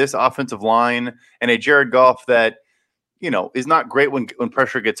against this offensive line and a Jared Goff that is not great when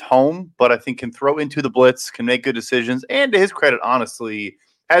pressure gets home, but I think can throw into the blitz, can make good decisions, and to his credit, honestly,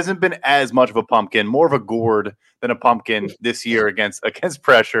 hasn't been as much of a pumpkin, more of a gourd than a pumpkin this year against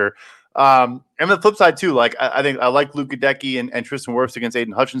pressure. And the flip side too, I think I like Luke Gadecki and Tristan Wirfs against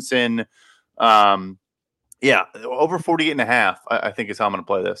Aiden Hutchinson. Over 48.5, I think is how I'm going to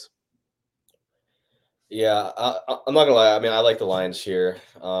play this. Yeah, I'm not gonna lie. I mean, I like the Lions here.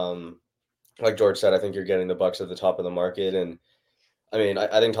 Like George said, I think you're getting the Bucs at the top of the market, and I mean,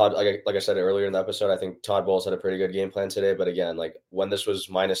 I think Todd, like I said earlier in the episode, I think Todd Bowles had a pretty good game plan today. But again, when this was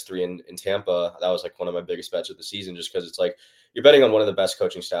 -3 in Tampa, that was one of my biggest bets of the season, just because it's you're betting on one of the best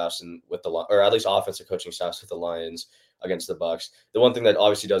coaching staffs or at least offensive coaching staffs with the Lions against the Bucs. The one thing that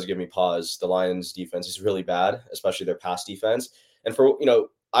obviously does give me pause, the Lions defense is really bad, especially their pass defense. And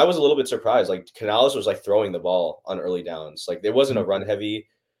I was a little bit surprised. Canales was throwing the ball on early downs. There wasn't a run heavy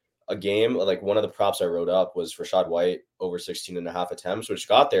a game. One of the props I wrote up was Rashad White over 16.5 attempts, which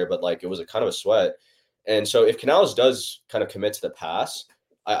got there, but it was a kind of a sweat. And so if Canales does kind of commit to the pass,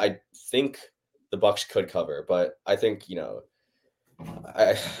 I think the Bucs could cover, but I think,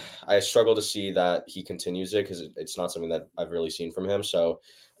 I struggle to see that he continues it because it's not something that I've really seen from him. So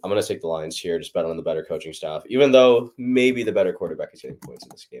I'm going to take the Lions here, just bet on the better coaching staff, even though maybe the better quarterback is getting points in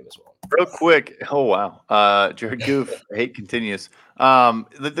this game as well. Real quick. Oh, wow. Jared Goof, hate continues.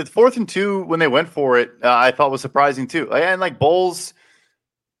 The 4th and 2, when they went for it, I thought was surprising too. And Bowles,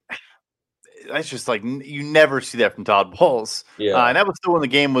 that's just you never see that from Todd Bowles. Yeah. And that was still when the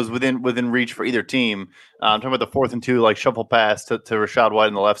game was within reach for either team. I'm talking about the 4th and 2, shuffle pass to Rashad White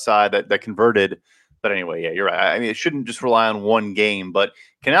on the left side that converted. But anyway, yeah, you're right. I mean, it shouldn't just rely on one game, but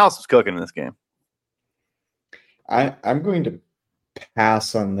Canales was cooking in this game. I'm going to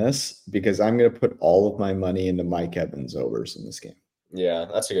pass on this because I'm going to put all of my money into Mike Evans overs in this game. Yeah,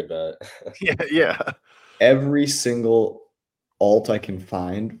 that's a good bet. Yeah. Every single alt I can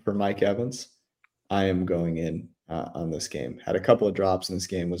find for Mike Evans, I am going in on this game. Had a couple of drops in this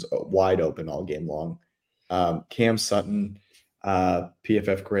game, was wide open all game long. Cam Sutton,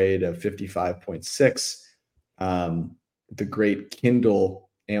 PFF grade of 55.6. The great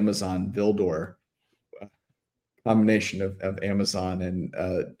Kindle Amazon Vildor combination of Amazon and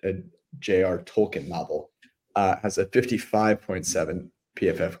a J.R. Tolkien novel has a 55.7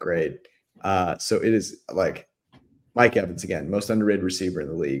 PFF grade. So it is Mike Evans, again, most underrated receiver in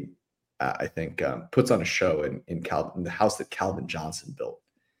the league. I think puts on a show in the house that Calvin Johnson built.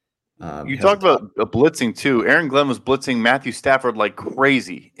 You talked about blitzing too. Aaron Glenn was blitzing Matthew Stafford like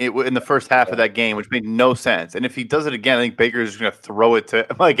crazy in the first half of that game, which made no sense. And if he does it again, I think Baker is going to throw it to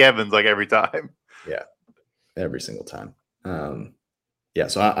Mike Evans every time. Yeah, every single time. Yeah,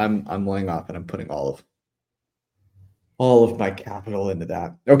 so I'm laying off and I'm putting all of my capital into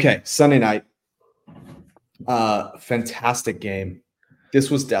that. Okay, Sunday night. Fantastic game. This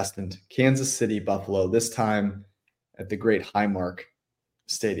was destined. Kansas City, Buffalo, this time at the great Highmark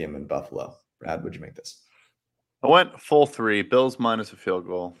Stadium in Buffalo. Brad, what'd you make this? I went full 3. Bills minus a field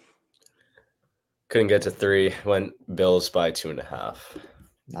goal. Couldn't get to 3. Went Bills by 2.5.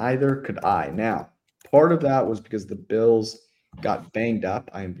 Neither could I. Now, part of that was because the Bills got banged up.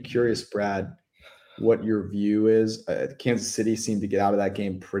 I am curious, Brad, what your view is. Kansas City seemed to get out of that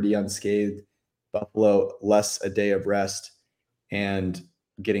game pretty unscathed. Buffalo, less a day of rest and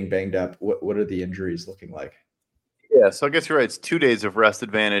getting banged up. What are the injuries looking like? Yeah, so I guess you're right. It's 2 days of rest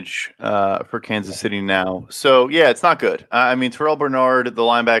advantage for Kansas City now. So, yeah, it's not good. I mean, Terrell Bernard, the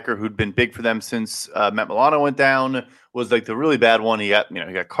linebacker who'd been big for them since Matt Milano went down, was like the really bad one. He got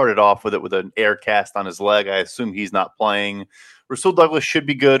carted off with an air cast on his leg. I assume he's not playing. Rasul Douglas should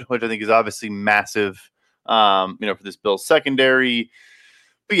be good, which I think is obviously massive, for this Bills secondary.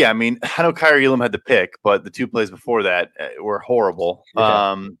 But yeah, I mean, I know Kyrie Elam had the pick, but the 2 plays before that were horrible.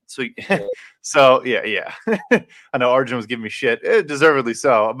 Yeah. So yeah. I know Arjun was giving me shit, deservedly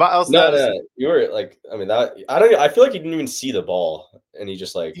so. But No, you were like, I mean, that I feel like he didn't even see the ball, and he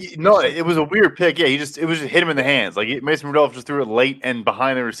just like it was a weird pick. Yeah, it was just hit him in the hands. Like Mason Rudolph just threw it late and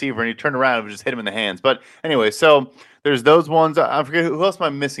behind the receiver, and he turned around and just hit him in the hands. But anyway, so there's those ones. I forget who else am I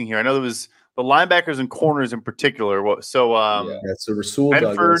missing here. I know there was the linebackers and corners in particular. So Rasul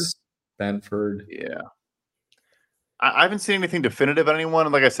Douglas, Benford. Yeah. I haven't seen anything definitive on anyone.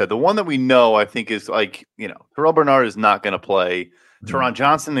 And like I said, the one that we know, I think, is Terrell Bernard is not going to play. Mm-hmm. Teron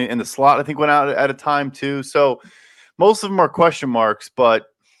Johnson in the slot, I think, went out at a time too. So most of them are question marks, but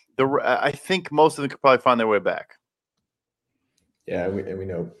I think most of them could probably find their way back. Yeah, and we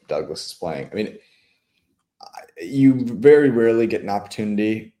know Douglas is playing. I mean, you very rarely get an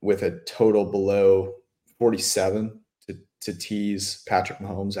opportunity with a total below 47 to tease Patrick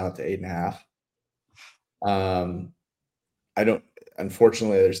Mahomes out to 8.5.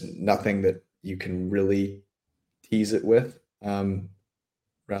 Unfortunately, there's nothing that you can really tease it with, rather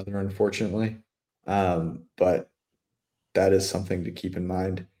unfortunately. But that is something to keep in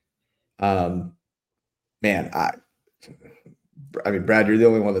mind. Man, I mean, Brad, you're the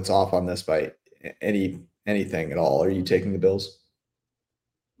only one that's off on this by anything at all. Are you taking the Bills?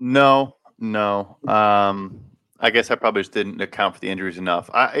 No. I guess I probably just didn't account for the injuries enough.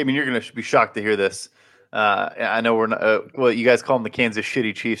 I mean, you're going to be shocked to hear this. I know we're not. Well, you guys call them the Kansas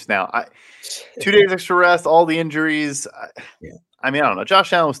City Chiefs now. 2 days extra rest, all the injuries. Yeah. I mean, I don't know.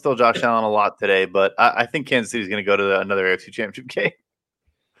 Josh Allen was still Josh Allen a lot today, but I think Kansas City is going to go to another AFC Championship game.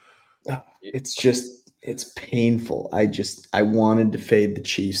 It's painful. I wanted to fade the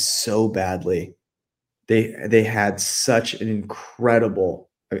Chiefs so badly. They had such an incredible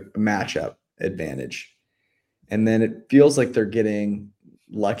matchup advantage. And then it feels like they're getting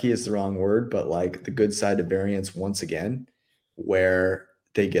lucky is the wrong word, but like the good side of variance once again, where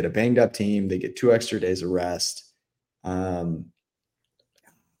they get a banged up team, they get 2 extra days of rest. Man,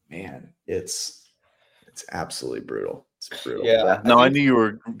 it's absolutely brutal. It's brutal. Yeah. No, I knew you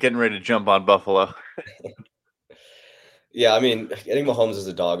were getting ready to jump on Buffalo. Yeah, I mean, getting Mahomes as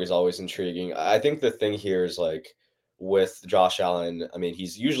a dog is always intriguing. I think the thing here is like with Josh Allen, I mean,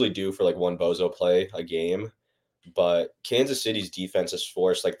 he's usually due for like one bozo play a game, but Kansas City's defense has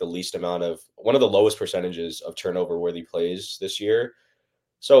forced like one of the lowest percentages of turnover worthy plays this year.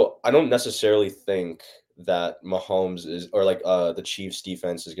 So I don't necessarily think that Mahomes or the Chiefs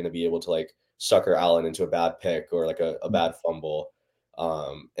defense is going to be able to like sucker Allen into a bad pick or like a bad fumble.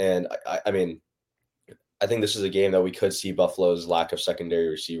 And I mean, I think this is a game that we could see Buffalo's lack of secondary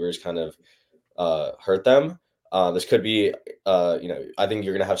receivers kind of hurt them. This could be, I think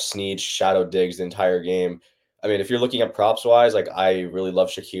you're going to have Snead shadow Diggs the entire game. I mean, if you're looking at props wise, like I really love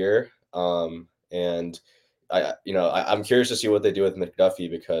Shakir. And I'm curious to see what they do with McDuffie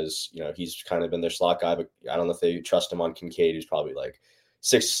because, he's kind of been their slot guy, but I don't know if they trust him on Kincaid, who's probably like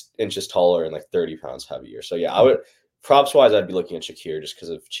 6 inches taller and like 30 pounds heavier. So yeah, I would props wise, I'd be looking at Shakir just because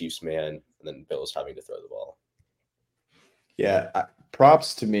of Chiefs man and then Bills having to throw the ball. Yeah,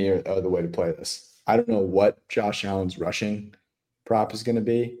 props to me are the way to play this. I don't know what Josh Allen's rushing prop is going to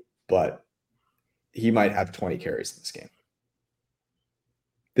be, but he might have 20 carries in this game.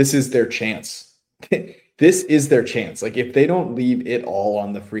 This is their chance. This is their chance. Like if they don't leave it all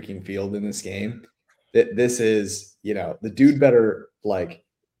on the freaking field in this game, this is, the dude better like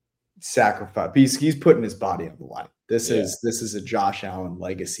sacrifice. He's putting his body on the line. This is a Josh Allen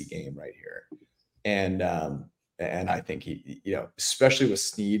legacy game right here. And I think he, especially with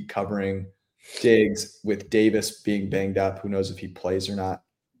Snead covering Diggs with Davis being banged up. Who knows if he plays or not?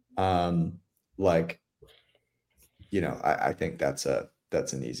 I think that's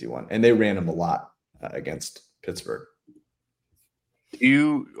an easy one. And they ran him a lot against Pittsburgh. Do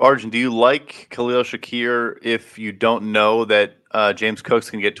you like Khalil Shakir if you don't know that James Cook's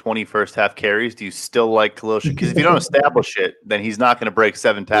going to get 20 first half carries? Do you still like Khalil Shakir? Because if you don't establish it, then he's not going to break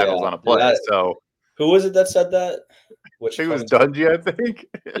 7 tackles on a play. Who was it that said that? I think it was Dungy, I think.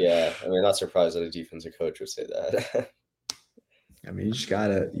 Yeah, I mean, not surprised that a defensive coach would say that. I mean, you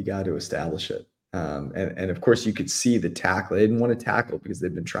gotta establish it. And of course, you could see the tackle. They didn't want to tackle because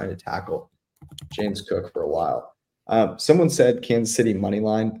they've been trying to tackle James Cook for a while. Someone said Kansas City money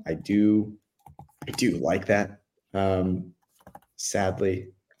line. I do like that. Sadly,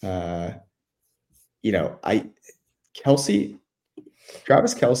 Travis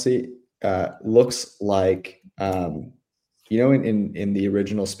Kelce looks like in the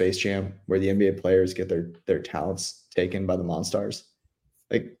original Space Jam where the NBA players get their talents taken by the Monstars.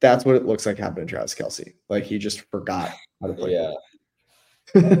 Like that's what it looks like happened to Travis Kelce. Like he just forgot how to play. Yeah.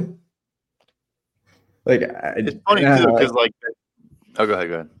 It's funny too because go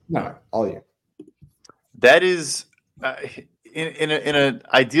ahead. No, all you. That is in an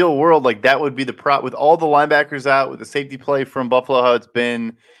ideal world, like that would be the prop with all the linebackers out, with the safety play from Buffalo. How it's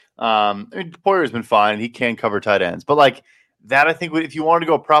been, Poyer's been fine. He can cover tight ends, but like that, I think if you wanted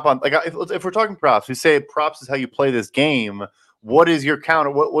to go prop on, like if we're talking props, we say props is how you play this game. What is your counter?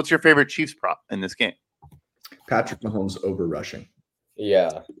 What's your favorite Chiefs prop in this game? Patrick Mahomes over rushing.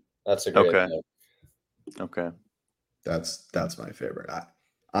 Yeah, that's a great pick. Okay. That's my favorite.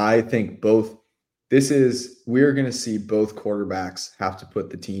 I think both. We're going to see both quarterbacks have to put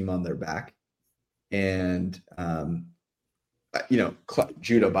the team on their back. And,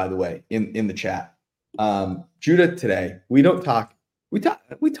 Judah, by the way, in the chat, Judah today, we talk a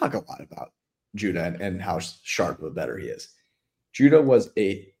lot about Judah and how sharp of a better he is. Judah was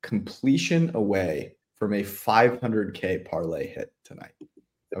a completion away from a 500K parlay hit tonight.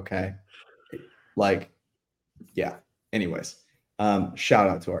 Okay. Yeah. Anyways, shout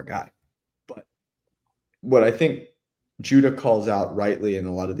out to our guy. But what I think Judah calls out rightly in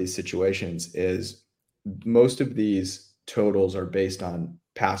a lot of these situations is most of these totals are based on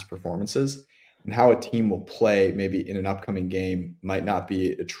past performances, and how a team will play maybe in an upcoming game might not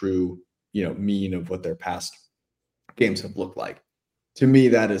be a true, mean of what their past games have looked like. To me,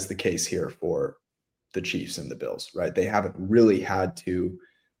 that is the case here for the Chiefs and the Bills, right? They haven't really had to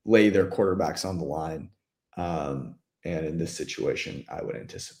lay their quarterbacks on the line. And in this situation, I would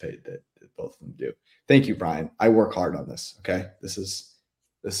anticipate that both of them do. Thank you, Brian. I work hard on this. Okay. This is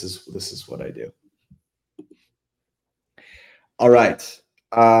what I do. All right.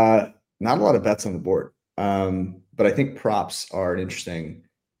 Not a lot of bets on the board. But I think props are an interesting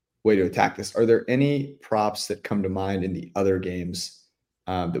way to attack this. Are there any props that come to mind in the other games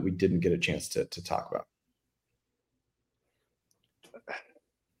that we didn't get a chance to talk about?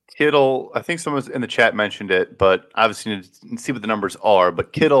 Kittle, I think someone in the chat mentioned it, but obviously you need to see what the numbers are.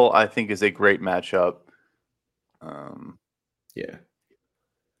 But Kittle, I think, is a great matchup. Yeah.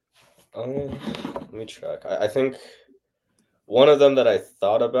 Let me check. I think one of them that I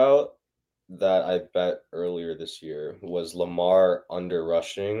thought about that I bet earlier this year was Lamar under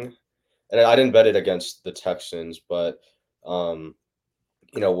rushing. And I didn't bet it against the Texans, but so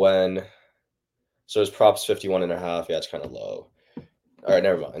his props 51.5. Yeah, it's kind of low. All right,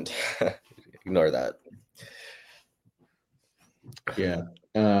 never mind. Ignore that. Yeah.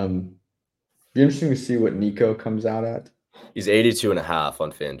 Be interesting to see what Nico comes out at. He's 82.5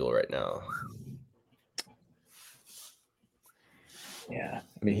 on FanDuel right now. Yeah.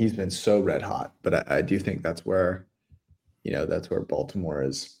 I mean, he's been so red hot, but I do think that's where Baltimore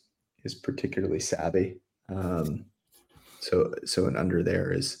is particularly savvy. So an under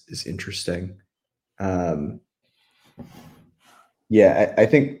there is interesting. Yeah, I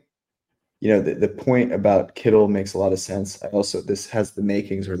think, the point about Kittle makes a lot of sense. This has the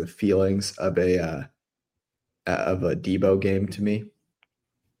makings or the feelings of a Debo game to me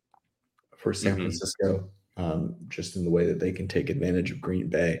for San Francisco, just in the way that they can take advantage of Green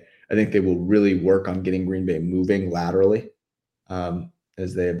Bay. I think they will really work on getting Green Bay moving laterally,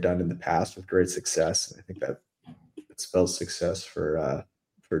 as they have done in the past with great success. I think that spells success for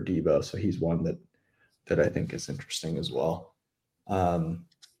Debo. So he's one that I think is interesting as well.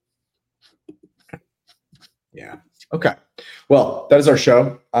 Yeah. Okay. Well, that is our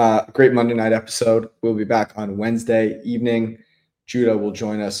show. Great Monday night episode. We'll be back on Wednesday evening. Judah will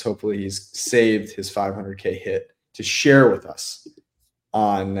join us. Hopefully he's saved his 500K hit to share with us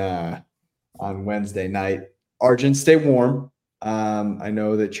on Wednesday night. Arjun, stay warm. I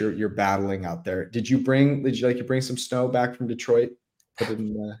know that you're battling out there. Did you bring some snow back from Detroit? Put it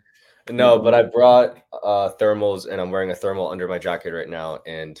in No, but I brought thermals, and I'm wearing a thermal under my jacket right now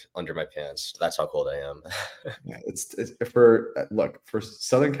and under my pants. That's how cold I am. Yeah, it's for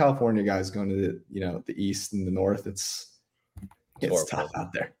Southern California guys going to the east and the north. It's tough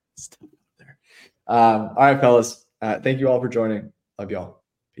out there. It's tough out there. All right, fellas. Thank you all for joining. Love y'all.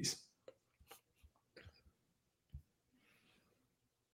 Peace.